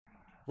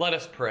Let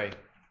us pray.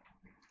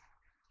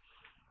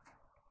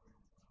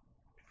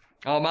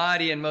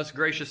 Almighty and most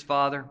gracious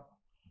Father,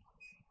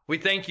 we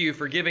thank you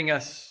for giving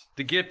us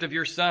the gift of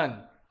your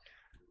Son,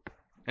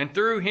 and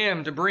through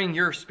him to bring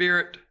your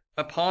Spirit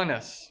upon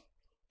us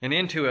and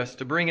into us,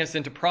 to bring us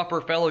into proper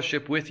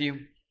fellowship with you,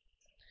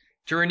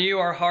 to renew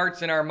our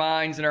hearts and our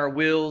minds and our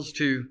wills,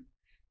 to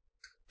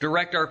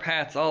direct our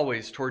paths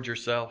always towards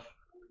yourself.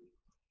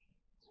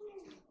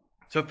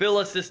 So fill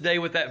us this day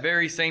with that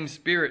very same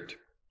Spirit,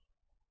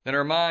 that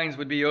our minds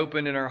would be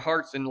opened and our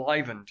hearts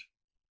enlivened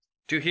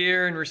to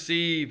hear and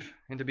receive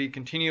and to be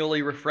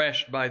continually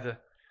refreshed by the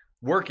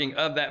working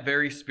of that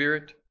very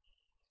Spirit,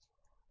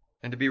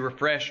 and to be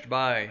refreshed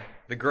by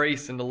the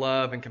grace and the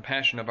love and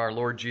compassion of our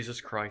Lord Jesus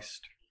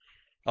Christ.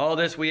 All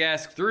this we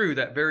ask through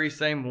that very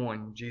same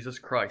one, Jesus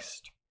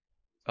Christ.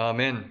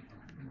 Amen.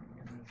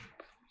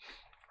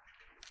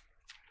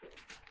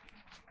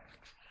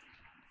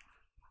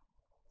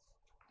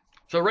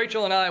 So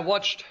Rachel and I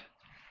watched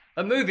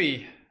a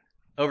movie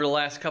over the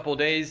last couple of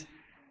days,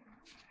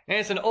 and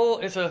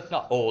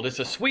it's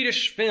a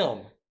Swedish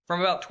film from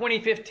about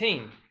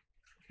 2015,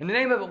 and the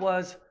name of it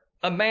was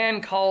A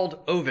Man Called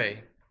Ove,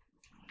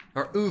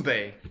 or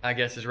Uwe, I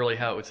guess is really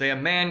how it would say, A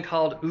Man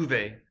Called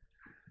Uwe.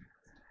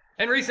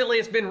 And recently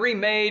it's been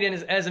remade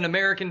as an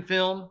American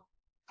film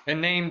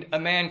and named A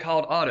Man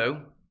Called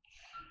Otto.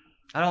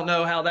 I don't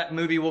know how that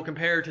movie will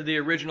compare to the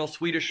original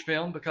Swedish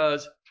film,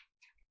 because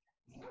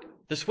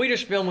the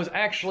Swedish film was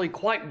actually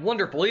quite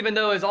wonderful, even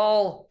though it's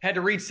all had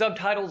to read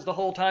subtitles the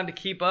whole time to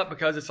keep up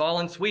because it's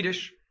all in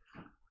Swedish.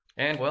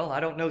 And, well,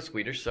 I don't know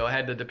Swedish, so I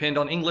had to depend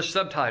on English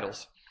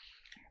subtitles.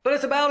 But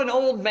it's about an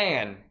old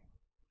man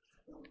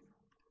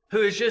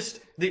who is just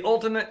the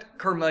ultimate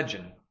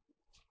curmudgeon.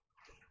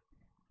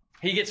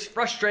 He gets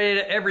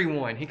frustrated at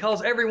everyone. He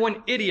calls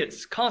everyone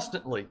idiots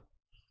constantly.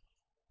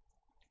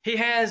 He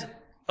has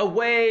a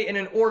way and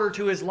an order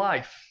to his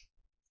life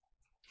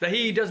that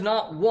he does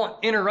not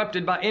want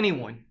interrupted by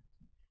anyone.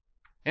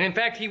 And in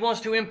fact, he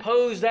wants to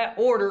impose that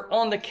order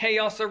on the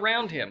chaos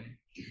around him.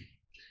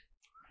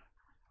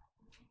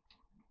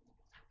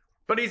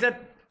 But he's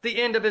at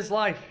the end of his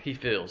life, he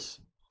feels.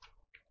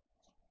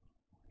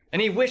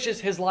 And he wishes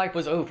his life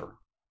was over.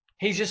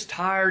 He's just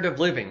tired of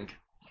living.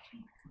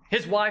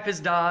 His wife has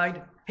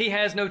died. He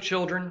has no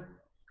children.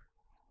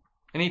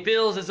 And he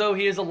feels as though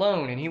he is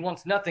alone, and he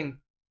wants nothing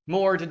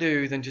more to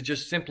do than to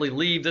just simply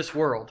leave this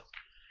world.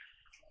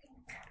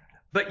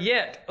 But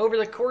yet, over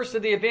the course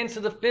of the events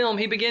of the film,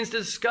 he begins to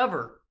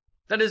discover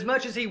that as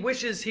much as he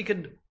wishes he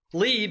could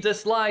leave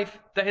this life,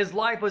 that his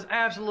life was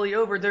absolutely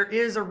over, there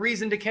is a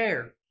reason to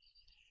care.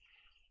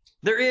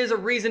 There is a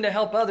reason to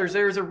help others.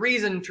 There is a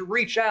reason to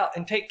reach out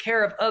and take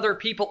care of other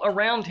people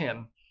around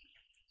him.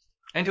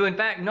 And to, in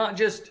fact, not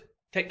just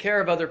take care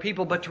of other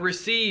people, but to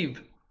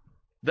receive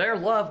their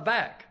love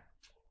back.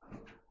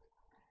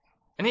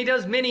 And he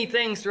does many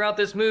things throughout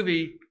this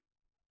movie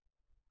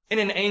in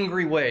an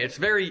angry way. It's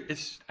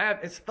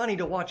funny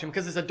to watch him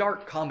because it's a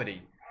dark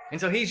comedy. And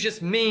so he's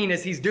just mean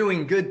as he's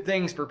doing good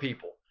things for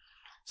people.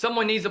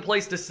 Someone needs a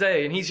place to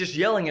stay, and he's just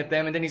yelling at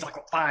them, and then he's like,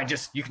 well, fine,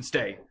 you can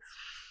stay.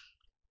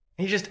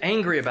 He's just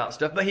angry about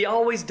stuff, but he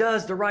always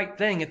does the right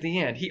thing at the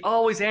end. He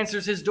always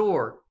answers his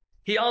door.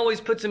 He always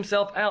puts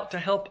himself out to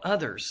help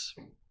others.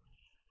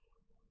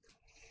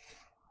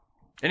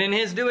 And in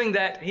his doing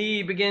that,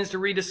 he begins to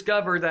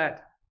rediscover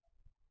that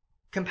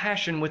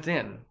compassion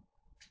within.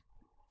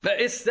 That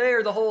it's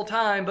there the whole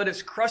time, but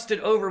it's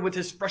crusted over with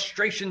his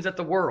frustrations at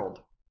the world.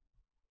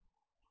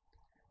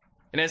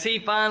 And as he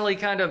finally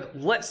kind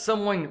of lets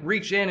someone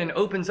reach in and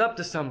opens up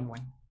to someone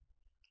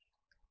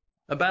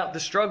about the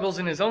struggles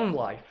in his own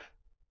life,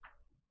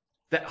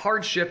 that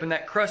hardship and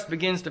that crust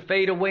begins to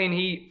fade away, and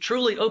he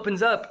truly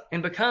opens up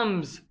and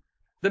becomes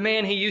the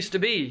man he used to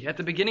be at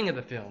the beginning of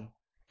the film,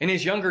 in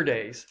his younger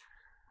days.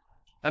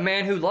 A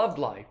man who loved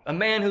life, a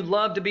man who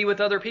loved to be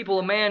with other people,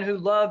 a man who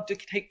loved to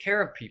take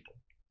care of people.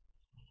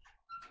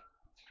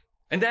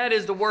 And that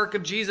is the work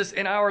of Jesus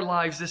in our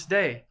lives this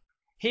day.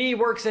 He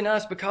works in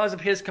us because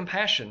of his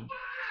compassion.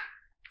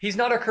 He's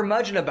not a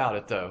curmudgeon about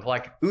it, though,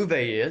 like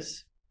Uwe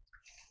is.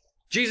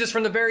 Jesus,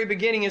 from the very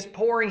beginning, is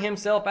pouring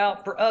himself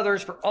out for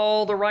others for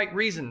all the right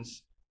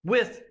reasons,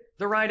 with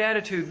the right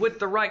attitude, with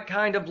the right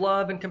kind of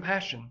love and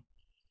compassion.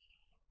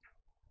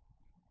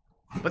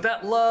 But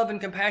that love and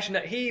compassion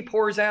that he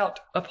pours out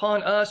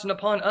upon us and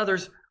upon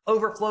others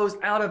overflows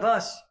out of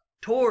us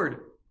toward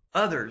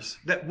others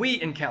that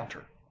we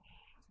encounter.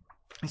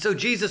 And so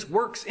Jesus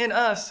works in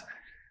us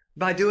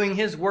by doing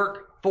his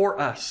work for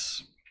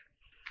us.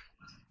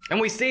 And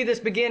we see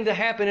this begin to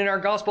happen in our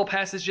gospel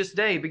passage this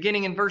day,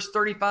 beginning in verse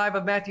 35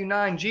 of Matthew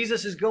 9.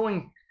 Jesus is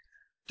going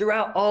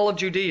throughout all of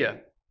Judea.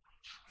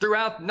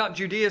 Throughout, not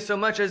Judea so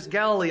much as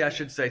Galilee, I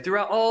should say.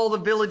 Throughout all the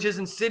villages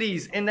and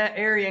cities in that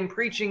area, and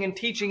preaching and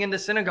teaching in the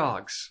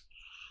synagogues.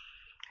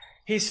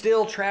 He's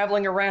still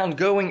traveling around,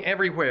 going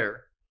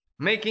everywhere,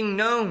 making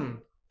known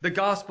the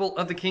gospel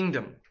of the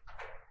kingdom.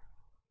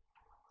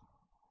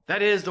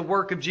 That is the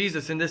work of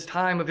Jesus in this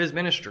time of his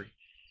ministry.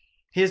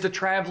 He is the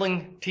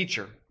traveling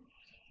teacher.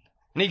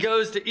 And he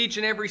goes to each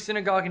and every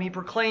synagogue and he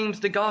proclaims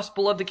the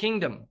gospel of the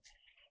kingdom.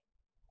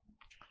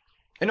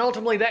 And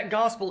ultimately that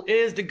gospel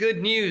is the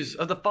good news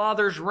of the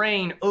Father's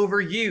reign over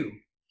you,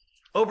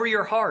 over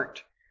your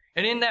heart,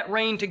 and in that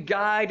reign to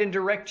guide and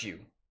direct you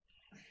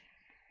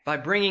by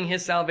bringing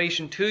his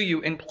salvation to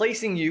you and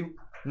placing you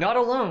not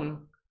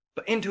alone,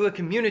 but into a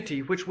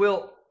community which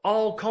will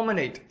all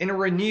culminate in a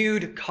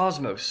renewed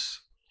cosmos.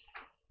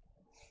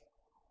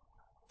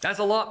 That's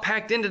a lot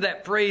packed into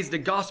that phrase, the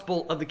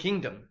gospel of the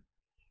kingdom.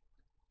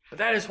 But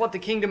that is what the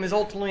kingdom is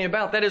ultimately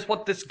about. That is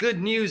what this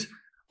good news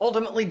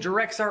ultimately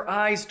directs our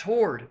eyes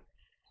toward.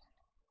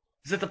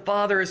 Is that the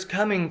Father is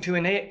coming to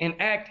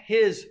enact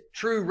his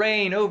true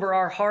reign over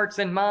our hearts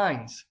and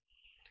minds.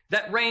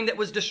 That reign that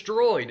was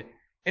destroyed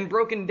and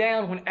broken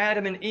down when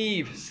Adam and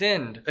Eve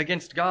sinned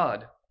against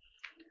God.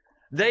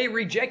 They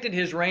rejected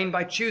his reign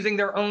by choosing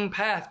their own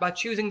path, by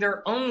choosing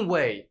their own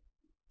way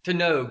to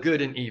know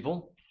good and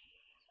evil.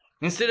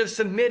 Instead of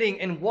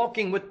submitting and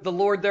walking with the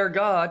Lord their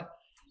God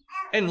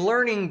and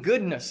learning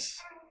goodness,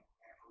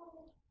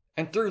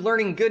 and through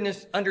learning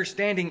goodness,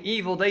 understanding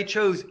evil, they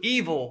chose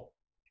evil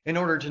in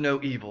order to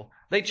know evil.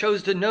 They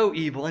chose to know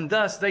evil, and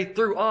thus they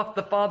threw off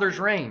the Father's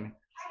reign.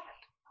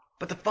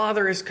 But the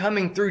Father is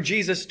coming through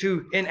Jesus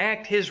to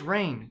enact his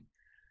reign,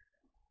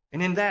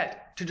 and in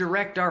that to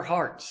direct our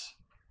hearts,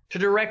 to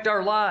direct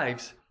our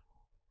lives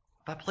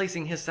by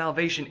placing his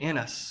salvation in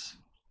us.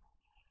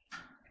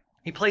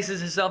 He places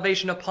his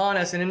salvation upon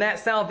us, and in that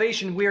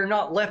salvation we are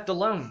not left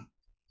alone.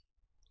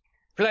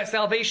 For that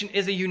salvation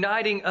is a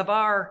uniting of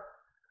our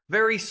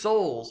very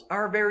souls,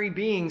 our very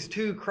beings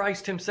to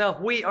Christ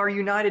himself. We are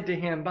united to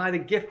him by the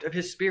gift of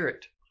his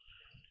Spirit.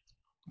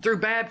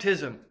 Through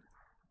baptism,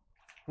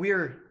 we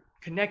are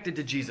connected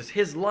to Jesus.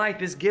 His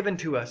life is given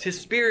to us. His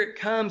Spirit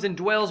comes and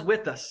dwells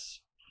with us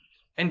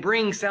and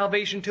brings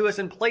salvation to us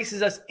and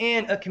places us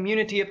in a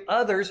community of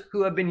others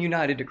who have been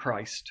united to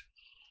Christ.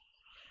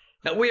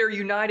 That we are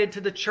united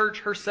to the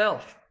church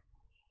herself.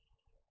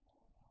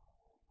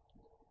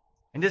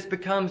 And this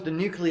becomes the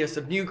nucleus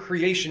of new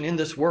creation in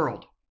this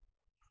world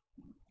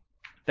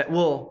that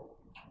will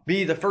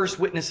be the first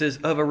witnesses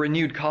of a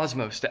renewed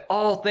cosmos, that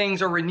all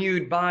things are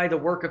renewed by the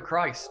work of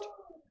Christ.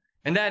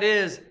 And that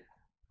is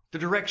the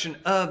direction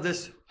of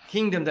this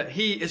kingdom that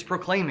he is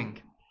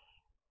proclaiming.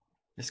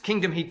 This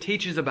kingdom he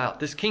teaches about,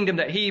 this kingdom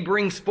that he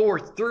brings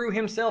forth through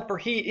himself, for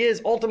he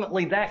is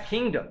ultimately that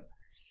kingdom.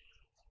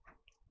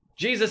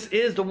 Jesus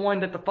is the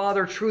one that the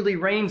Father truly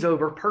reigns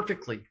over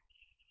perfectly.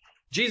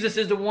 Jesus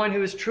is the one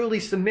who is truly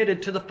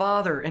submitted to the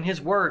Father and his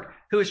work,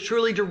 who is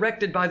truly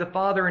directed by the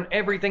Father in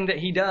everything that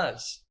he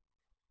does.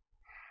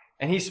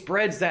 And he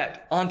spreads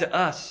that onto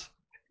us.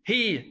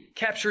 He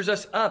captures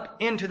us up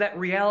into that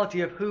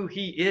reality of who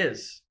he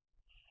is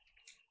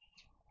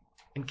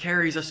and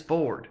carries us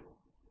forward.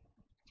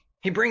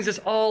 He brings us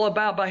all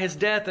about by his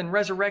death and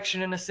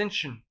resurrection and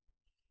ascension,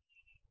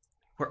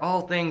 where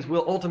all things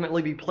will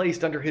ultimately be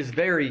placed under his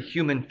very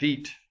human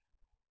feet.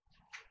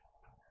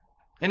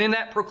 And in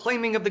that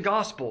proclaiming of the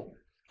gospel,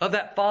 of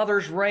that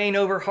Father's reign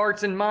over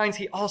hearts and minds,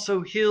 he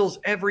also heals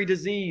every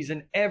disease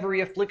and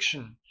every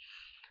affliction.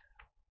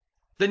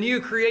 The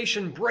new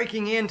creation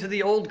breaking into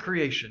the old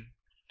creation.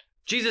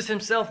 Jesus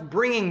himself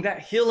bringing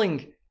that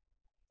healing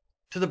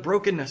to the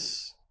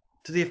brokenness,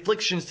 to the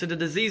afflictions, to the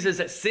diseases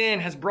that sin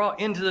has brought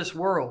into this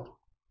world.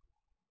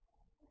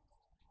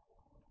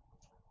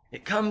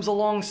 It comes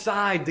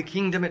alongside the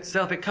kingdom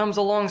itself. It comes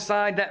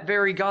alongside that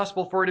very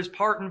gospel, for it is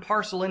part and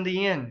parcel in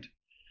the end.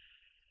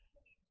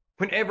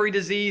 When every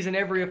disease and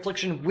every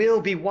affliction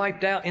will be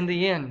wiped out in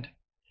the end.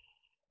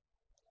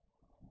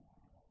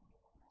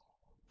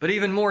 But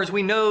even more, as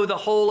we know the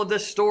whole of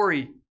this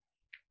story,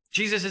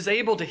 Jesus is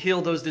able to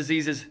heal those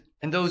diseases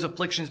and those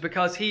afflictions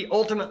because he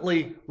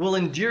ultimately will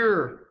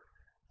endure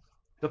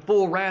the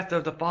full wrath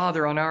of the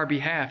Father on our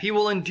behalf. He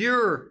will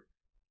endure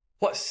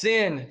what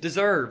sin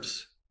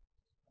deserves.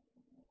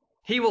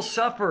 He will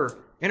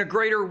suffer in a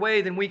greater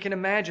way than we can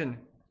imagine,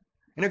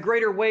 in a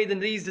greater way than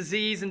these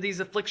diseases and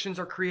these afflictions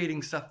are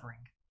creating suffering.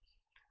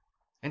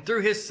 And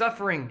through his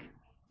suffering,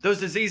 those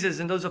diseases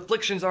and those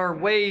afflictions are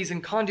ways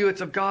and conduits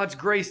of God's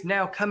grace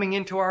now coming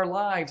into our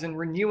lives and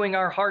renewing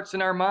our hearts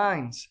and our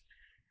minds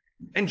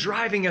and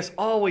driving us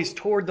always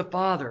toward the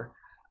Father,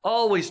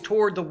 always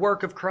toward the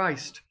work of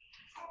Christ,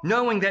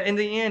 knowing that in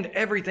the end,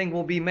 everything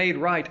will be made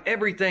right.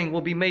 Everything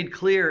will be made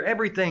clear.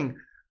 Everything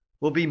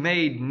will be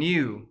made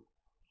new.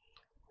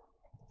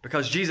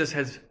 Because Jesus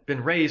has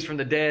been raised from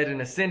the dead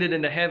and ascended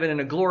into heaven in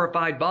a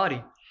glorified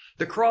body.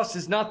 The cross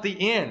is not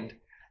the end.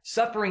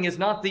 Suffering is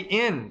not the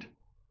end.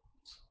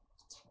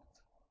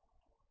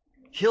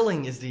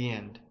 Healing is the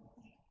end.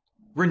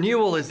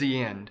 Renewal is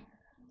the end.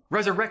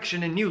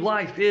 Resurrection and new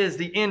life is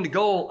the end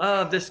goal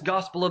of this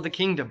gospel of the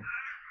kingdom.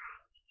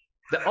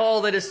 That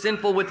all that is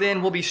sinful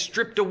within will be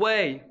stripped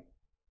away.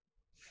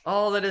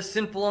 All that is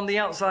sinful on the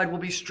outside will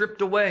be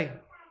stripped away.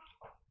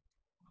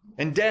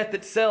 And death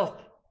itself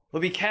will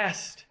be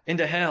cast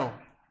into hell.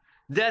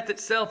 Death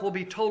itself will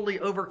be totally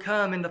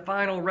overcome in the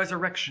final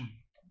resurrection.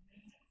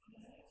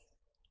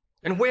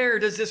 And where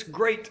does this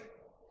great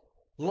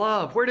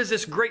love? Where does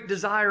this great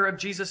desire of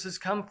Jesus'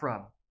 come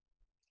from?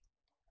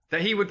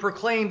 That he would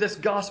proclaim this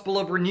gospel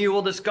of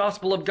renewal, this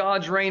gospel of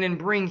God's reign, and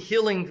bring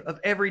healing of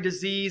every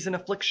disease and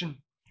affliction.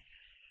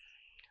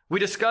 We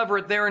discover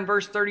it there in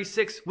verse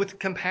 36 with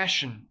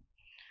compassion.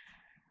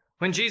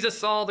 When Jesus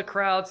saw the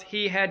crowds,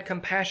 he had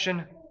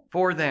compassion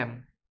for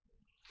them.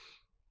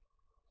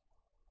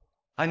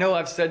 I know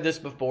I've said this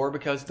before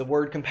because the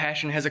word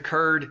compassion has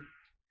occurred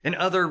in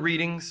other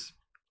readings,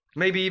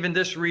 maybe even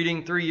this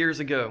reading 3 years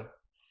ago.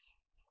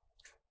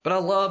 But I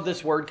love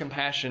this word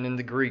compassion in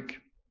the Greek.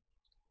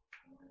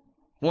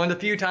 One of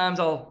the few times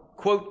I'll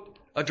quote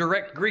a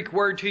direct Greek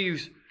word to you,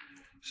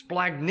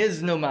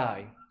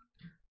 splagnisnomai.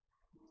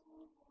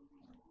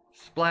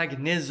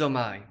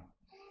 Splagnisomai.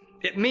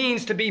 It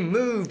means to be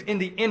moved in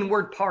the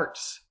inward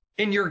parts,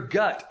 in your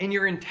gut, in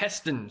your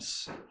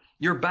intestines.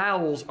 Your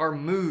bowels are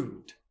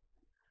moved.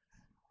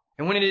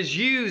 And when it is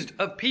used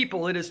of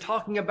people, it is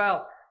talking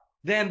about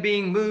them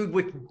being moved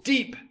with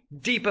deep,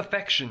 deep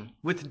affection,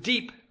 with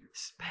deep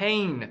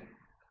pain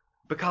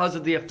because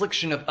of the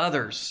affliction of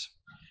others.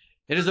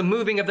 It is a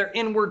moving of their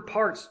inward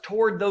parts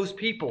toward those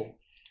people.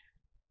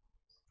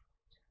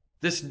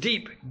 This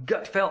deep,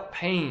 gut-felt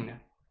pain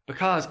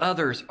because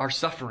others are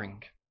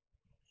suffering.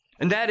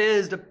 And that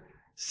is the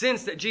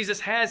sense that Jesus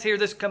has here.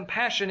 This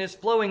compassion is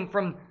flowing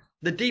from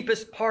the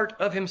deepest part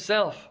of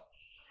himself.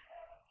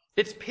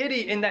 It's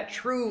pity in that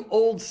true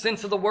old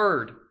sense of the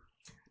word.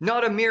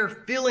 Not a mere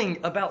feeling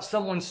about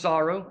someone's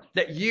sorrow,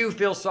 that you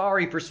feel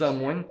sorry for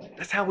someone.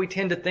 That's how we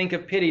tend to think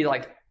of pity.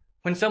 Like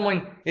when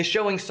someone is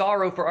showing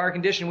sorrow for our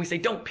condition, we say,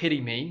 don't pity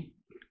me.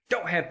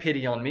 Don't have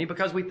pity on me,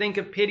 because we think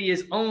of pity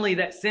as only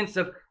that sense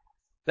of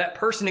that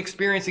person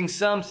experiencing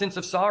some sense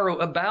of sorrow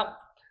about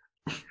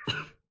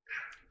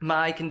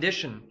my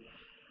condition.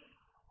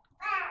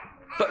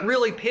 But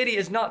really, pity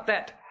is not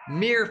that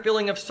mere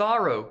feeling of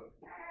sorrow,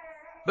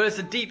 but it's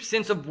a deep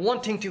sense of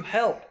wanting to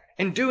help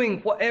and doing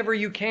whatever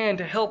you can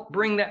to help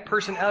bring that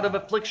person out of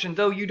affliction,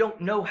 though you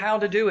don't know how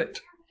to do it.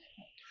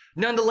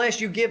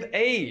 Nonetheless, you give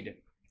aid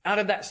out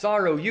of that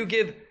sorrow. You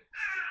give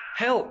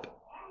help.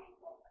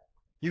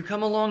 You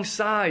come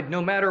alongside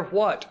no matter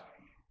what,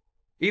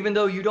 even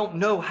though you don't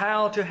know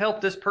how to help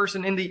this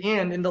person in the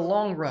end, in the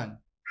long run.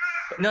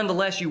 But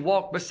nonetheless, you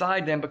walk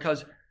beside them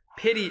because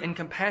pity and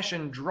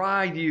compassion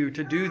drive you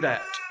to do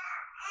that.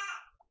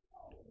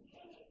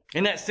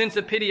 In that sense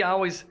of pity, I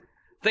always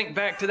think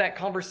back to that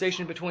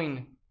conversation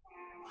between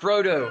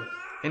Frodo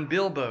and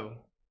Bilbo,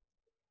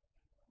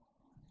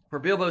 where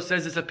Bilbo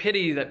says it's a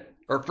pity that,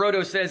 or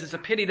Frodo says it's a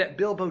pity that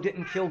Bilbo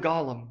didn't kill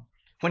Gollum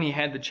when he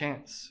had the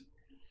chance.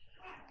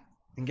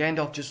 And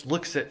Gandalf just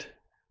looks at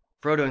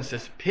Frodo and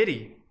says,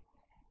 pity?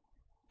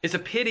 It's a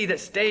pity that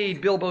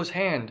stayed Bilbo's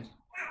hand.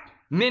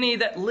 Many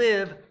that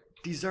live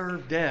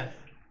deserve death.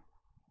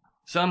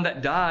 Some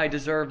that die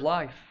deserve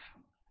life.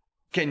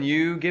 Can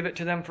you give it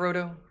to them,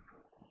 Frodo?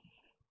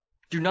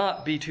 Do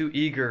not be too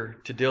eager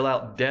to deal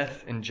out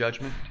death and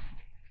judgment.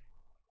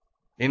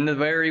 Even the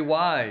very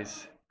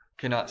wise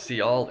cannot see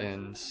all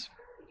ends.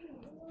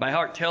 My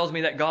heart tells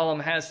me that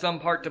Gollum has some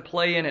part to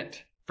play in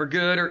it, for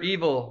good or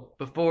evil,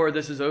 before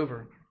this is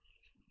over.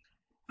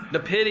 The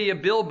pity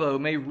of Bilbo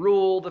may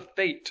rule the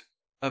fate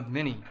of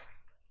many.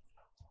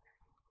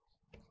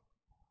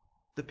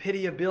 The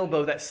pity of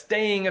Bilbo, that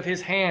staying of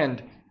his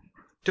hand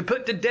to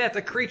put to death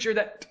a creature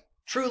that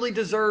truly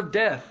deserved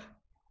death.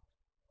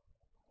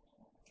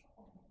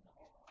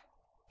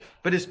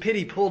 But his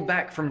pity pulled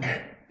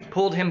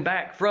him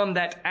back from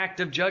that act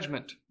of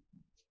judgment.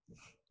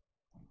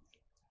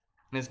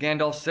 And as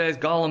Gandalf says,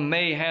 Gollum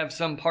may have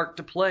some part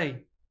to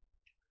play.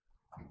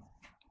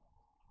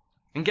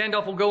 And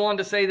Gandalf will go on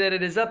to say that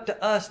it is up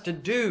to us to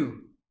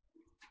do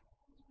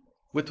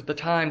with the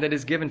time that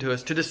is given to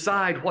us, to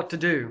decide what to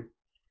do,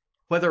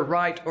 whether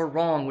right or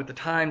wrong with the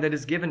time that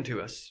is given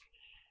to us.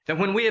 That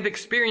when we have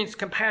experienced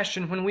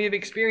compassion, when we have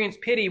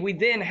experienced pity, we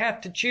then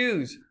have to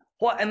choose.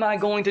 What am I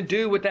going to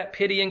do with that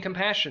pity and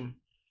compassion?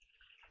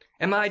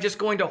 Am I just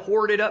going to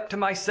hoard it up to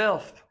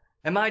myself?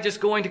 Am I just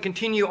going to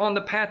continue on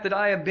the path that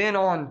I have been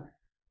on,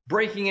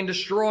 breaking and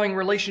destroying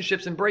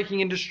relationships and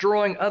breaking and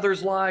destroying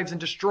others' lives and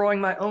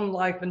destroying my own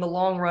life in the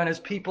long run as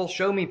people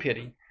show me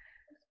pity,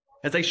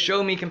 as they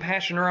show me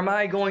compassion? Or am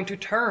I going to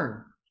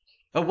turn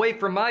away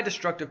from my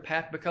destructive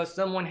path because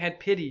someone had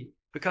pity,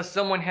 because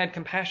someone had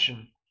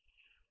compassion,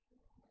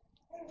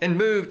 and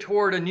move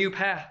toward a new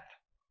path?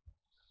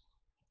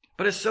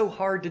 But it's so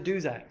hard to do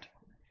that.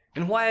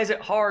 And why is it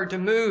hard to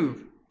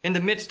move in the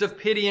midst of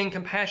pity and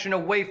compassion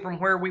away from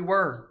where we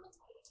were,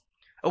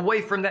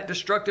 away from that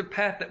destructive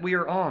path that we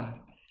are on?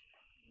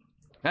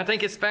 And I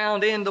think it's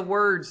found in the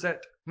words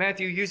that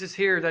Matthew uses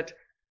here, that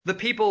the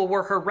people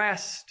were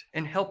harassed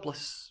and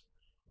helpless,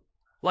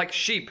 like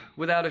sheep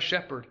without a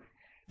shepherd.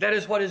 That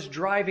is what is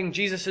driving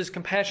Jesus'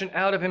 compassion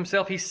out of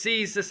himself. He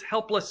sees this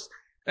helpless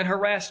and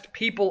harassed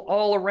people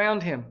all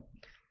around him,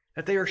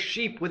 that they are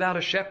sheep without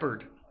a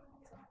shepherd.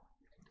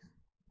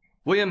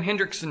 William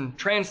Hendrickson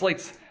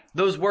translates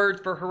those words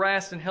for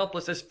harassed and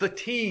helpless as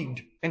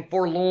fatigued and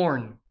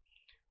forlorn.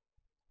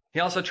 He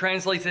also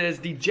translates it as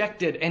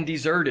dejected and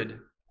deserted.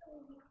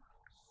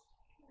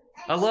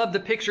 I love the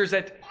pictures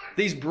that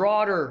these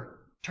broader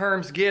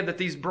terms give, that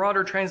these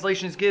broader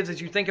translations gives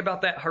as you think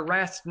about that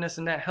harassedness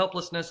and that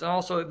helplessness, and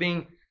also it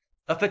being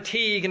a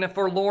fatigue and a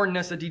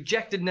forlornness, a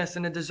dejectedness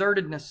and a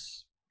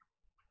desertedness.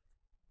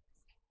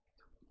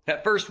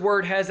 That first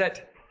word has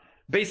that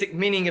basic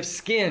meaning of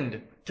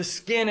skinned, to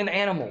skin an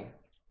animal,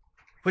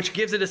 which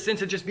gives it a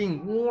sense of just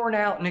being worn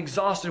out and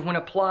exhausted when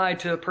applied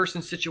to a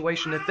person's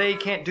situation, that they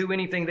can't do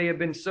anything. They have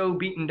been so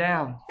beaten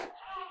down.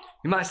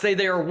 You might say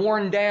they are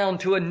worn down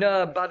to a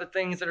nub by the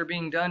things that are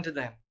being done to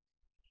them.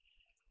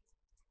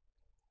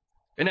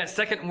 And that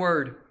second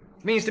word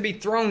means to be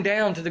thrown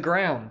down to the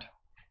ground.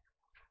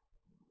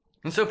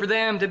 And so for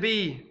them to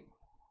be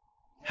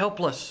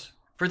helpless,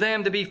 for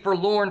them to be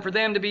forlorn, for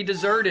them to be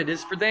deserted,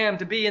 is for them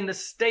to be in the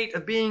state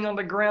of being on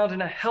the ground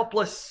in a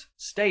helpless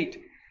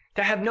state,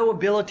 to have no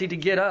ability to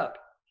get up.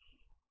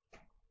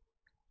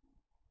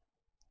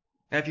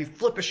 Now, if you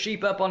flip a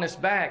sheep up on his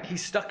back,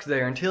 he's stuck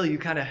there until you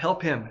kind of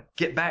help him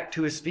get back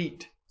to his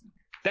feet.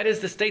 That is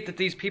the state that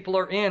these people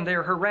are in. They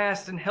are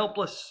harassed and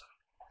helpless.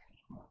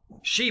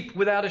 Sheep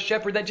without a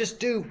shepherd that just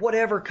do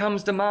whatever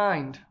comes to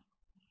mind.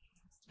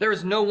 There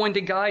is no one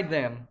to guide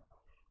them,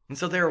 and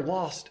so they are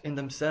lost in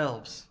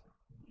themselves.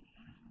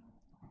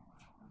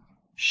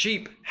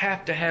 Sheep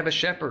have to have a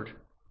shepherd.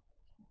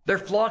 They're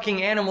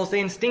flocking animals.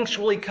 They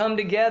instinctually come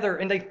together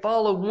and they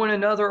follow one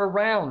another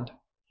around.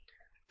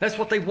 That's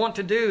what they want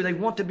to do. They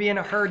want to be in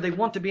a herd. They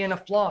want to be in a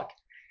flock.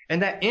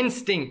 And that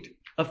instinct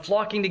of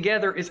flocking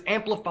together is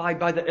amplified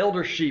by the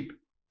elder sheep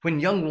when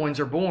young ones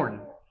are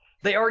born.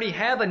 They already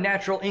have a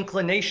natural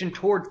inclination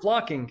toward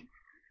flocking,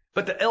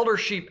 but the elder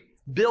sheep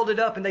build it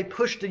up and they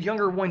push the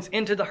younger ones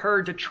into the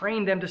herd to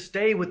train them to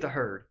stay with the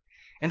herd.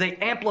 And they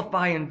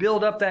amplify and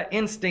build up that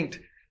instinct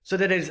so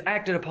that it is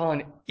acted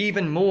upon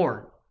even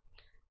more.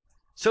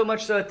 So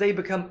much so that they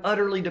become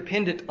utterly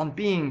dependent on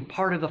being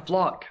part of the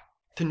flock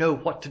to know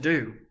what to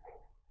do.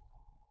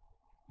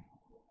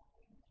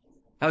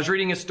 I was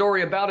reading a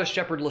story about a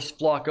shepherdless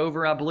flock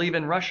over, I believe,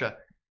 in Russia.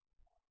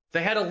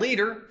 They had a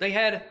leader. They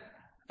had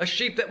a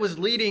sheep that was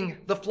leading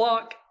the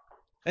flock.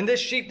 And this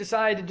sheep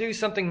decided to do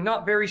something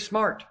not very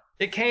smart.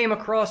 It came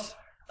across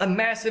a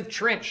massive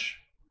trench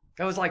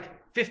that was like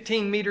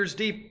 15 meters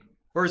deep,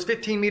 or was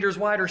 15 meters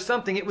wide or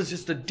something. It was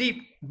just a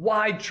deep,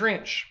 wide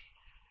trench.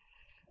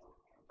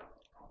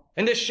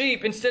 And this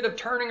sheep, instead of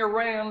turning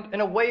around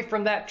and away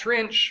from that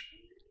trench,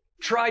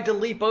 tried to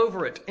leap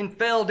over it and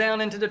fell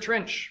down into the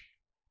trench.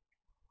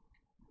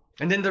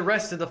 And then the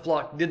rest of the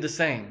flock did the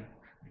same.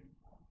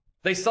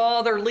 They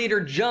saw their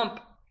leader jump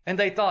and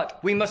they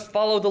thought, we must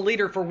follow the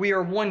leader, for we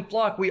are one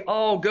flock. We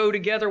all go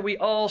together. We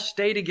all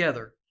stay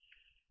together.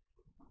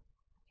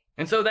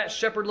 And so that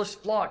shepherdless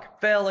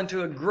flock fell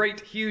into a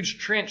great, huge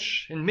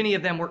trench, and many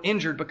of them were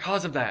injured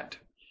because of that.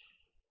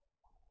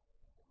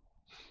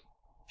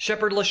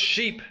 Shepherdless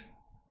sheep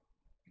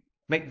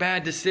make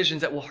bad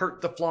decisions that will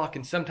hurt the flock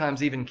and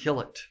sometimes even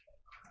kill it.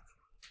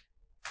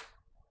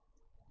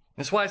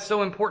 That's why it's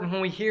so important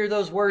when we hear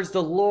those words,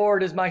 the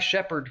Lord is my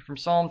shepherd, from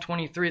Psalm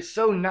 23. It's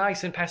so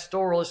nice and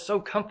pastoral. It's so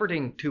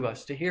comforting to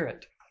us to hear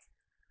it.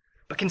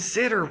 But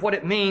consider what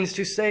it means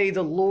to say,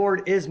 the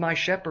Lord is my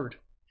shepherd.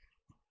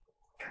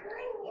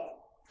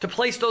 To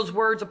place those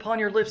words upon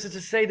your lips is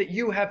to say that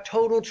you have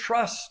total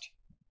trust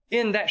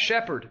in that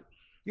shepherd.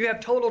 You have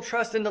total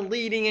trust in the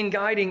leading and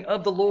guiding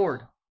of the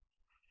Lord.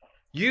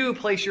 You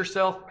place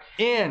yourself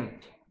in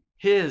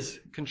His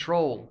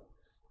control.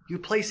 You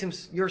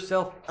place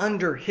yourself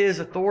under His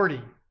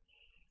authority.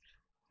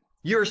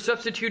 You're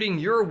substituting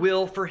your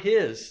will for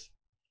His,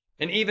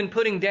 and even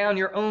putting down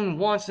your own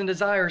wants and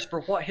desires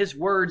for what His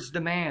words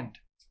demand.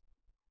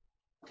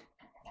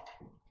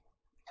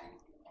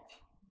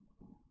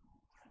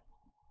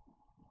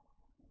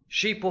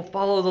 Sheep will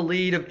follow the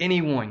lead of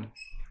anyone,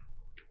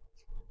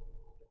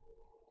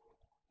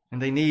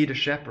 and they need a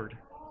shepherd.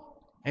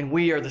 And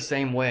we are the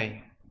same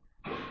way.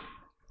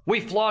 We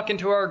flock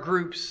into our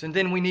groups, and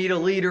then we need a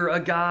leader, a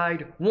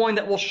guide, one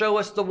that will show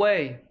us the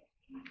way.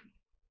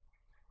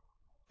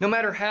 No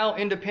matter how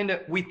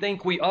independent we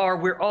think we are,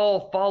 we're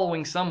all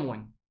following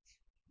someone.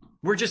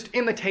 We're just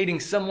imitating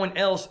someone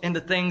else in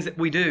the things that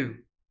we do.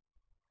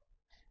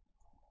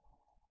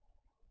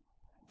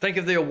 Think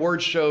of the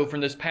awards show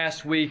from this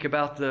past week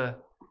about the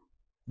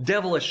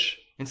devilish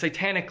and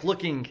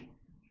satanic-looking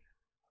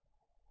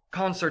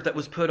concert that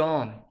was put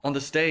on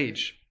the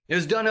stage. It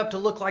was done up to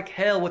look like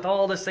hell with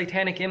all the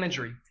satanic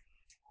imagery.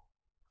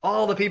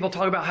 All the people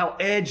talk about how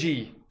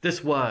edgy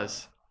this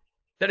was.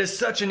 That is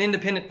such an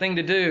independent thing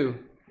to do,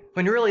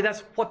 when really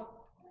that's what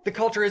the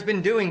culture has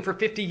been doing for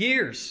 50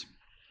 years.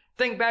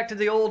 Think back to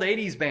the old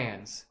 80s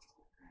bands,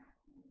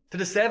 to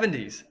the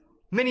 70s.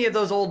 Many of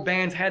those old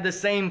bands had the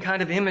same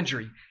kind of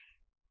imagery,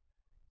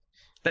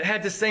 that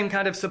had the same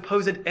kind of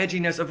supposed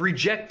edginess of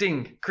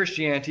rejecting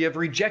Christianity, of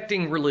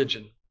rejecting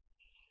religion.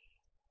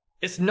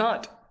 It's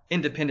not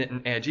independent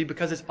and edgy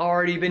because it's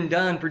already been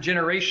done for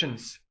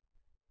generations.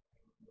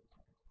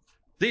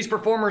 These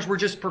performers were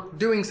just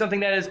doing something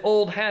that is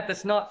old hat,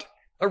 that's not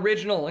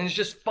original and is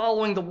just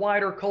following the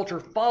wider culture,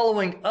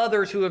 following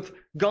others who have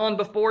gone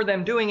before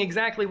them, doing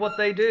exactly what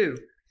they do.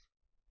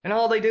 And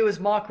all they do is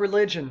mock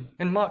religion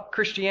and mock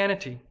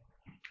Christianity.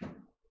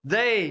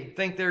 They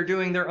think they're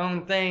doing their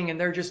own thing and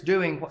they're just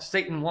doing what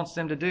Satan wants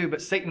them to do,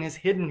 but Satan has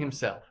hidden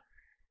himself.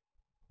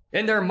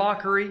 In their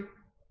mockery,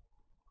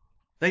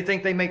 they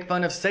think they make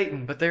fun of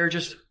Satan, but they're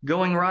just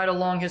going right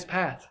along his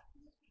path.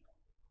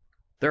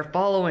 They're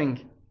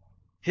following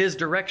his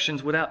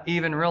directions without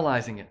even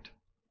realizing it.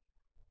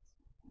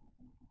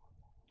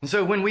 And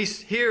so when we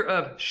hear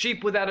of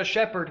sheep without a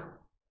shepherd,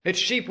 it's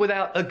sheep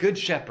without a good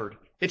shepherd.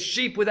 It's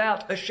sheep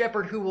without a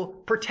shepherd who will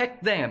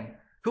protect them,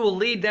 who will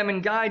lead them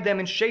and guide them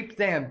and shape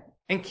them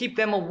and keep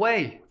them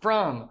away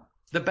from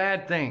the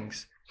bad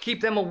things.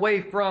 Keep them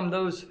away from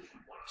those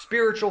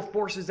spiritual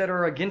forces that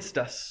are against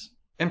us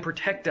and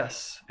protect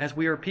us as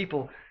we are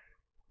people.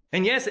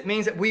 And yes, it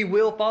means that we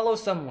will follow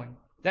someone.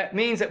 That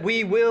means that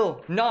we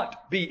will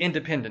not be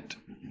independent.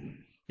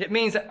 It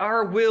means that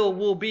our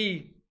will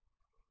be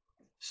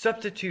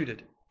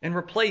substituted and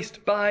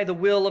replaced by the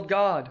will of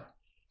God.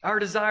 Our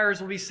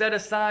desires will be set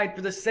aside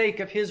for the sake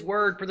of His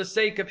word, for the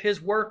sake of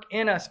His work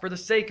in us, for the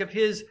sake of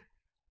His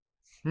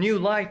new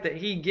life that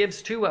He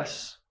gives to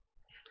us,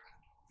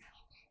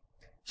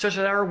 such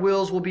that our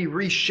wills will be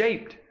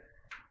reshaped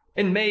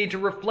and made to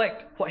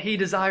reflect what He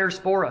desires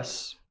for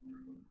us.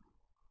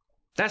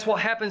 That's what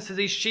happens to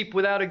these sheep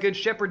without a good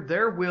shepherd.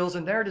 Their wills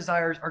and their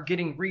desires are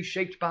getting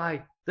reshaped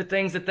by the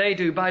things that they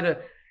do, by the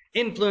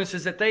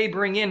influences that they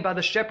bring in, by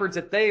the shepherds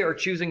that they are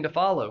choosing to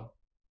follow.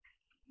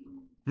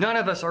 None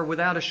of us are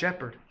without a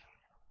shepherd.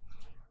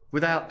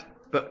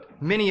 But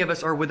many of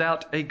us are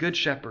without a good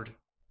shepherd.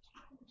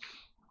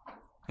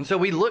 And so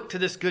we look to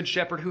this good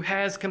shepherd who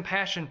has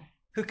compassion,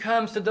 who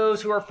comes to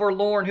those who are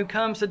forlorn, who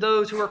comes to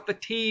those who are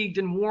fatigued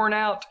and worn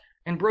out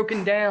and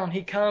broken down.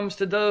 He comes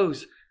to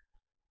those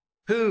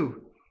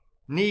who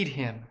need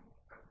Him.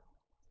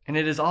 And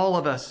it is all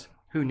of us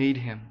who need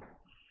Him.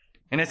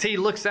 And as He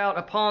looks out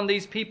upon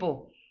these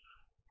people,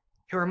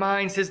 He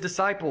reminds His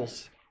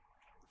disciples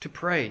to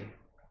pray.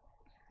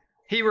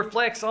 He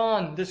reflects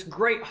on this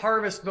great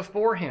harvest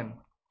before Him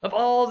of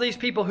all these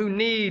people who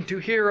need to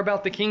hear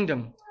about the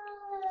kingdom,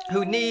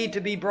 who need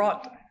to be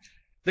brought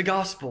the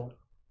gospel.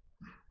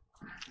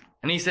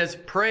 And He says,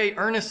 pray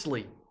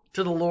earnestly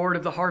to the Lord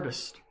of the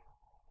harvest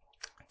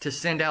to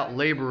send out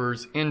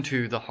laborers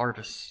into the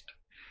harvest.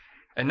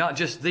 And not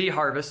just the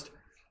harvest,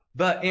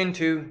 but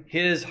into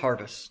His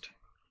harvest.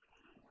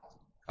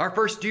 Our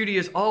first duty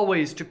is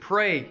always to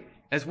pray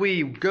as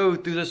we go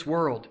through this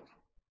world.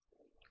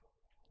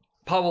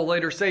 Paul will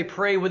later say,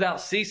 pray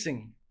without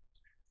ceasing.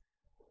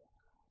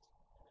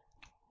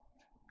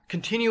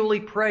 Continually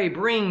pray,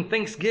 bring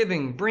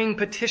thanksgiving, bring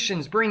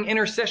petitions, bring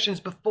intercessions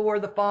before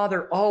the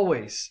Father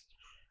always.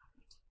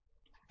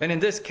 And in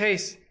this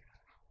case,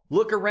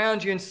 look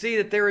around you and see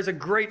that there is a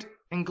great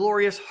and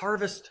glorious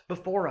harvest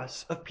before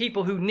us of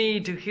people who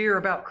need to hear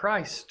about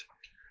Christ,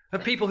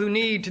 of people who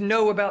need to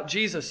know about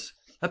Jesus,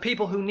 of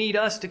people who need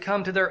us to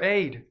come to their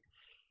aid.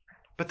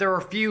 But there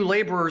are few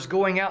laborers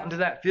going out into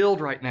that field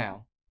right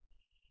now.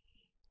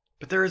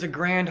 But there is a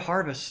grand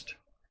harvest.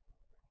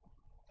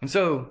 And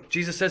so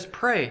Jesus says,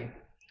 pray.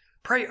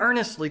 Pray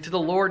earnestly to the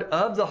Lord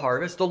of the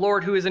harvest, the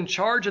Lord who is in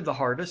charge of the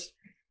harvest,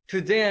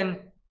 to then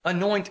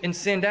anoint and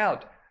send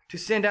out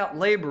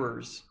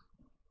laborers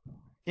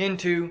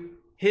into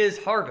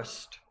His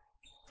harvest.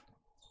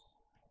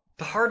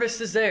 The harvest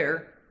is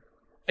there,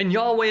 and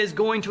Yahweh is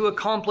going to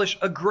accomplish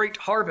a great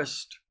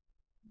harvest.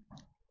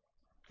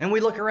 And we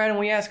look around and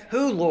we ask,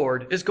 who,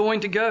 Lord, is going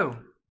to go?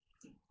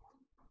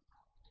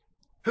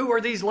 Who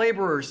are these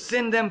laborers?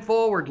 Send them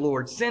forward,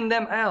 Lord. Send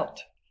them out.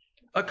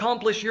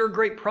 Accomplish your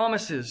great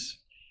promises,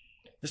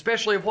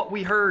 especially of what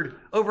we heard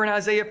over in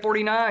Isaiah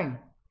 49.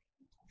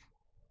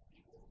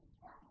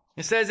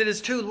 It says, it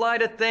is too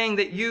light a thing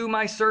that you,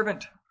 my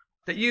servant,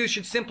 that you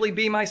should simply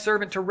be my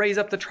servant to raise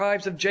up the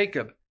tribes of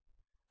Jacob.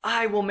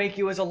 I will make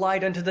you as a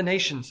light unto the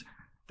nations,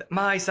 that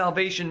my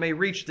salvation may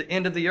reach the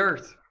end of the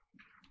earth.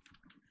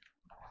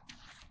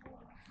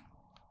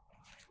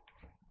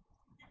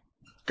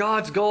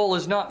 God's goal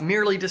is not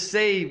merely to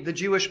save the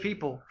Jewish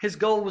people. His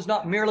goal was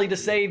not merely to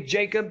save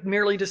Jacob,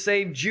 merely to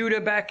save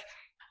Judah back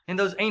in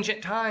those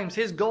ancient times.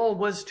 His goal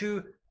was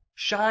to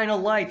shine a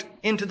light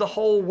into the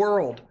whole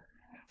world,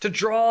 to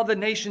draw the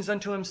nations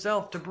unto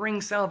Himself, to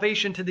bring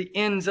salvation to the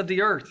ends of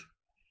the earth.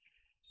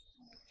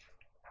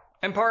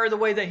 And part of the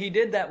way that He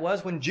did that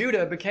was when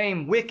Judah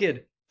became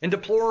wicked and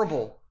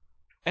deplorable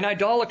and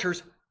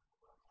idolaters,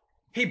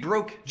 He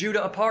broke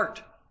Judah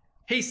apart.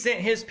 He sent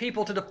His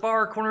people to the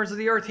far corners of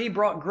the earth. He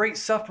brought great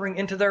suffering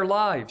into their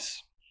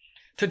lives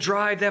to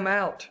drive them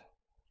out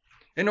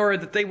in order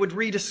that they would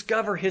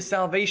rediscover His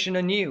salvation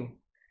anew.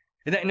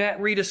 And that in that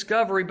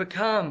rediscovery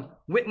become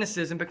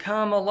witnesses and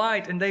become a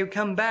light, and they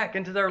come back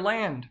into their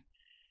land.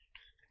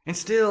 And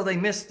still they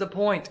miss the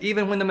point.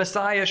 Even when the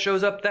Messiah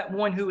shows up, that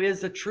one who is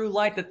the true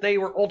light that they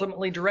were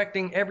ultimately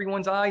directing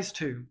everyone's eyes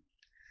to.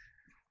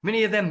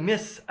 Many of them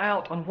miss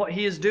out on what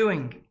He is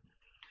doing.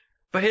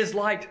 But His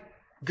light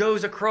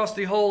goes across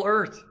the whole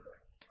earth.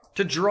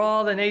 to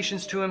draw the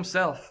nations to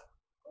himself.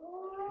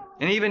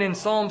 And even in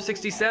Psalm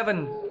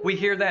 67, we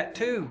hear that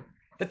too,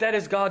 that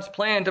is God's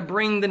plan, to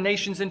bring the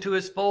nations into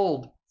his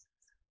fold,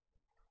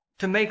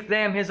 to make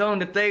them his own,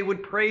 that they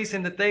would praise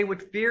him, that they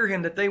would fear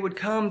him, that they would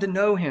come to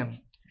know him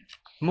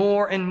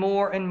more and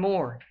more and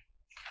more,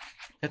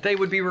 that they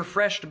would be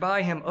refreshed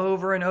by him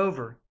over and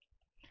over.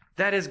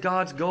 That is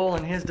God's goal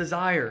and his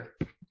desire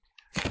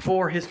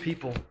for his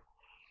people,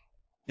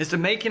 is to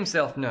make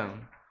himself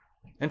known,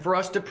 and for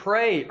us to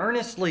pray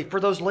earnestly for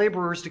those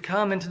laborers to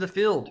come into the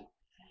field.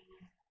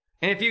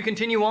 And if you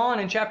continue on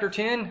in chapter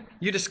 10,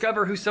 you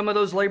discover who some of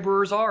those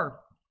laborers are.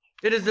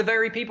 It is the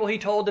very people he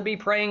told to be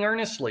praying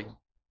earnestly.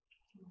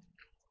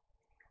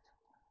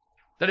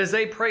 That as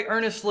they pray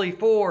earnestly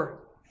for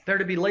there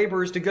to be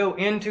laborers to go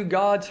into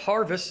God's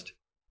harvest,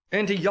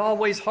 into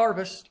Yahweh's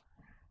harvest,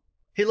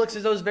 he looks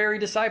at those very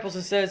disciples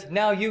and says,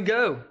 now you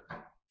go.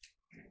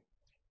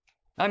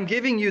 I'm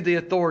giving you the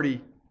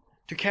authority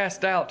to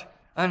cast out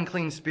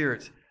unclean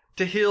spirits,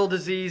 to heal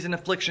disease and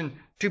affliction,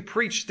 to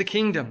preach the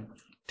kingdom,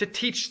 to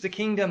teach the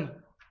kingdom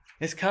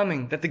is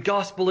coming, that the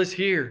gospel is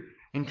here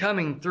and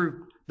coming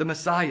through the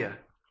Messiah.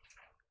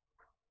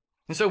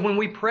 And so when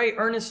we pray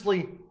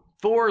earnestly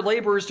for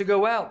laborers to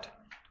go out,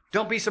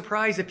 don't be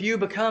surprised if you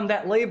become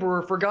that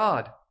laborer for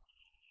God.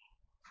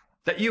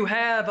 That you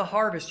have a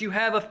harvest, you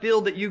have a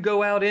field that you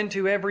go out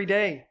into every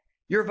day.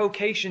 Your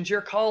vocations,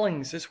 your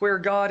callings is where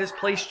God has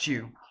placed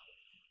you.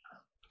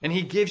 And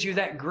he gives you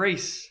that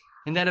grace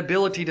and that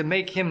ability to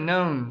make him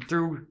known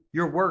through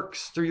your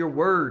works, through your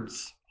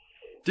words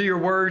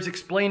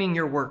explaining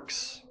your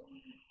works.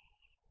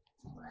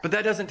 But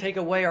that doesn't take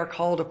away our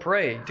call to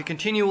pray, to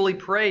continually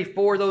pray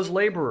for those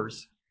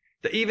laborers.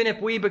 That even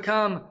if we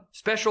become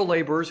special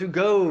laborers who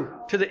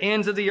go to the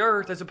ends of the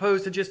earth as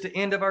opposed to just the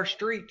end of our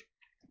street,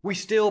 we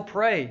still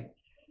pray.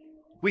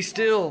 We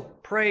still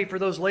pray for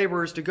those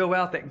laborers to go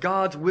out, that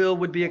God's will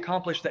would be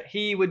accomplished, that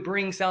he would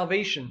bring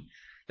salvation,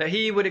 that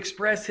he would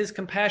express his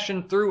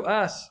compassion through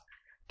us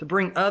to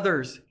bring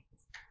others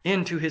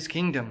into his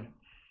kingdom,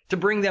 to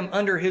bring them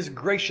under his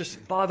gracious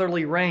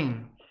fatherly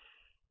reign.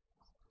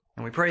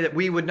 And we pray that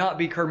we would not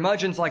be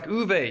curmudgeons like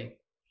Uwe,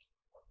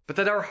 but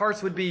that our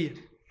hearts would be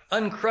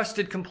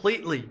uncrusted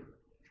completely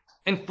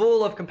and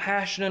full of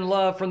compassion and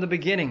love from the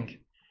beginning,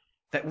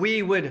 that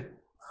we would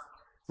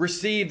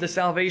receive the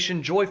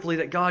salvation joyfully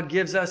that God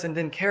gives us and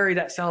then carry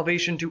that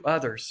salvation to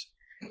others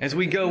as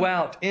we go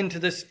out into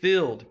this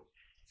field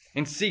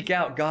and seek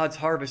out God's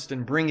harvest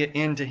and bring it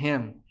into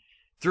him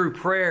through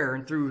prayer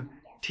and through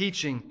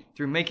teaching,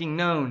 through making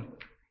known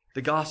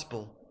the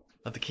gospel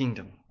of the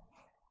kingdom.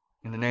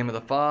 In the name of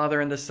the Father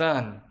and the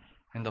Son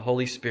and the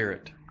Holy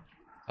Spirit.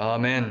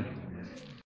 Amen.